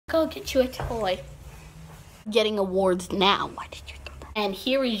Go get you a toy. Getting awards now. Why did you do that? And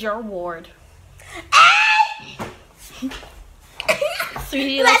here is your award.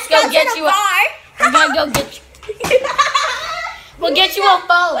 Sweetie, let's go get you a bar. We're gonna go get you. We'll get you a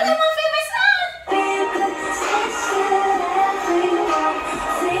phone. What's my favorite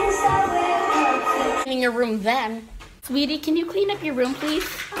song? In your room then. Sweetie, can you clean up your room, please?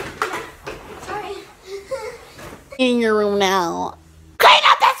 Sorry. In your room now. Clean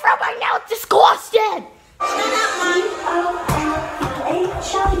up this room right now. It's disgusting. Shut up, Mom.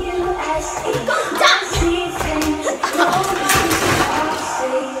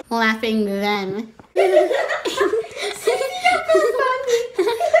 Laughing then.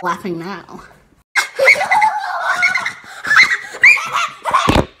 Laughing now.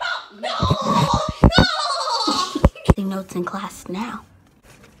 No! Taking notes in class now.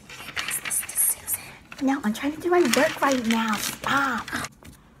 No, I'm trying to do my work right now. Stop.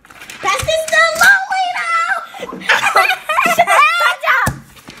 Pass this to Lolita! Shut up!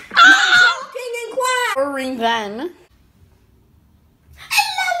 Joking and quiet. Hurry then.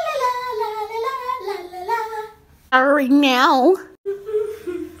 Hurry now.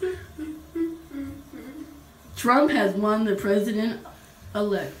 Trump has won the president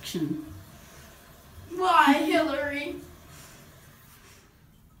election. Why, Hillary?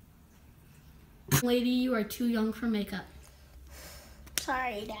 Lady, you are too young for makeup.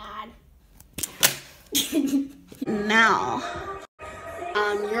 Sorry, Dad. Now,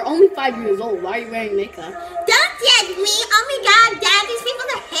 you're only 5 years old. Why are you wearing makeup? Don't judge me. Oh my God, Dad, these people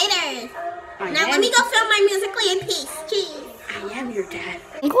are haters. Now let me go film my Musically in peace. Jeez. I am your dad.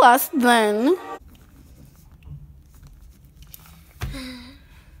 Class then.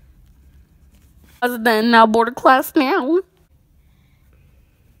 Class then. Now board class now.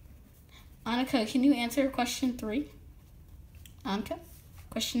 Annika, can you answer question 3? Annika,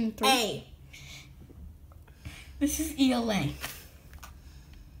 question 3. Hey. This is ELA.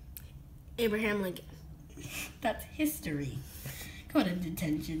 Abraham Lincoln. That's history. Go to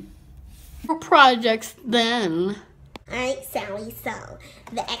detention. For projects then. Alright, Sally, so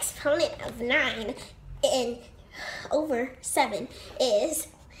the exponent of 9 and over 7 is...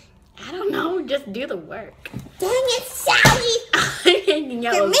 I don't know, just do the work. Dang it, Sally!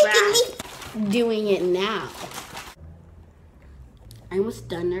 You're making me... Doing it now. I almost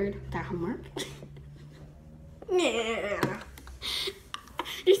done, nerd. That homework. Nah.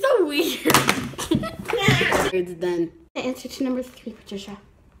 You're so weird. It's done. Answer to number 3, Patricia.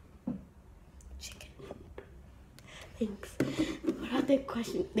 Chicken. Thanks. What are the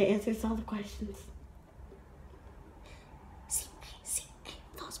questions? The answers to all the questions. C-A,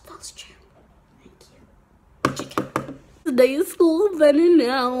 false, true. Thank you. Chicken. The day of school, then and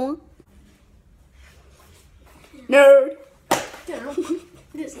now. Nerd. No.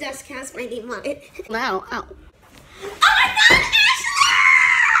 This desk has my name on it. Wow. Ow. Oh my God, Ashley!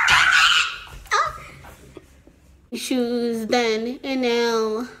 Oh. Shoes then and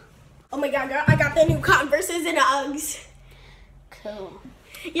now. Oh my God, girl, I got the new Converses and Uggs. Cool.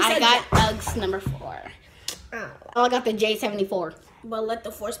 You I said got that. Uggs number 4. Oh. Oh, I got the J74. Well, let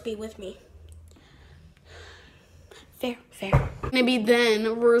the force be with me. Fair. Maybe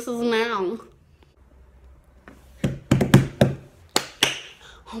then versus now.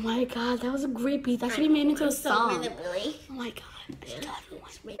 Oh my God, that was a great beat. That should be made into a song. Really. Oh my God. I should tell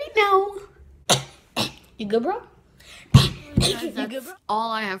everyone. No. You good, bro? That's all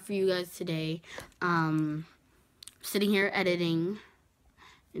I have for you guys today. Sitting here editing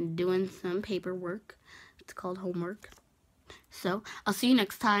and doing some paperwork. It's called homework. So I'll see you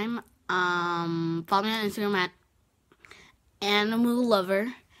next time. Follow me on Instagram at Animal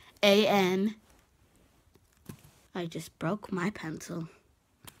Lover AN. I just broke my pencil.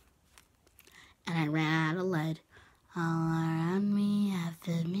 And I ran out of lead. All around me are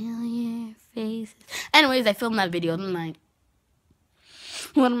familiar faces. Anyways, I filmed that video.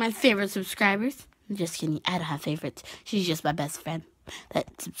 One of my favorite subscribers. I'm just kidding. I don't have favorites. She's just my best friend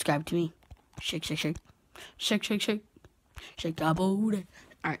that subscribed to me. Shake, shake, shake. Shake, shake, shake. Shake that booty.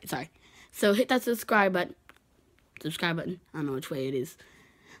 Alright, sorry. So hit that subscribe button. I don't know which way it is.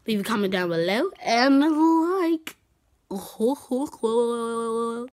 Leave a comment down below. And a like.